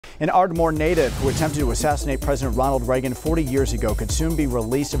An Ardmore native who attempted to assassinate President Ronald Reagan 40 years ago could soon be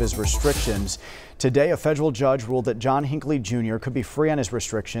released of his restrictions. Today, a federal judge ruled that John Hinckley Jr. could be free on his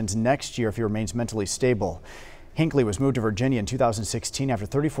restrictions next year if he remains mentally stable. Hinckley was moved to Virginia in 2016 after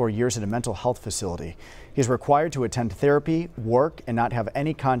 34 years at a mental health facility. He is required to attend therapy, work, and not have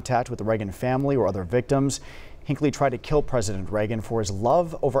any contact with the Reagan family or other victims. Hinckley tried to kill President Reagan for his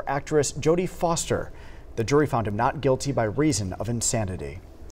love over actress Jodie Foster. The jury found him not guilty by reason of insanity.